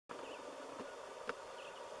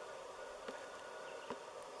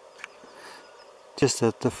Just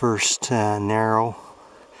at the first narrows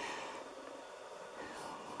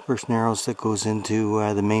that goes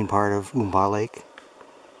into the main part of Umbah Lake.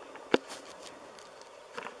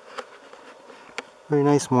 Very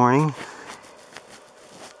nice morning.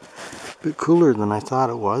 A bit cooler than I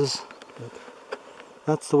thought it was. But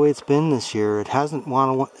that's the way it's been this year. It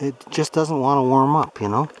just doesn't want to warm up, you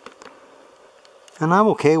know. And I'm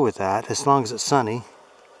okay with that as long as it's sunny.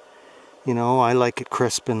 You know, I like it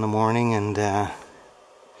crisp in the morning, and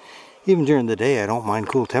even during the day I don't mind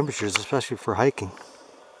cool temperatures, especially for hiking.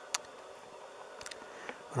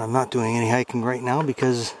 But I'm not doing any hiking right now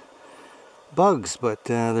because bugs, but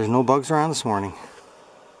there's no bugs around this morning.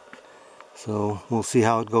 So we'll see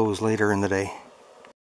how it goes later in the day.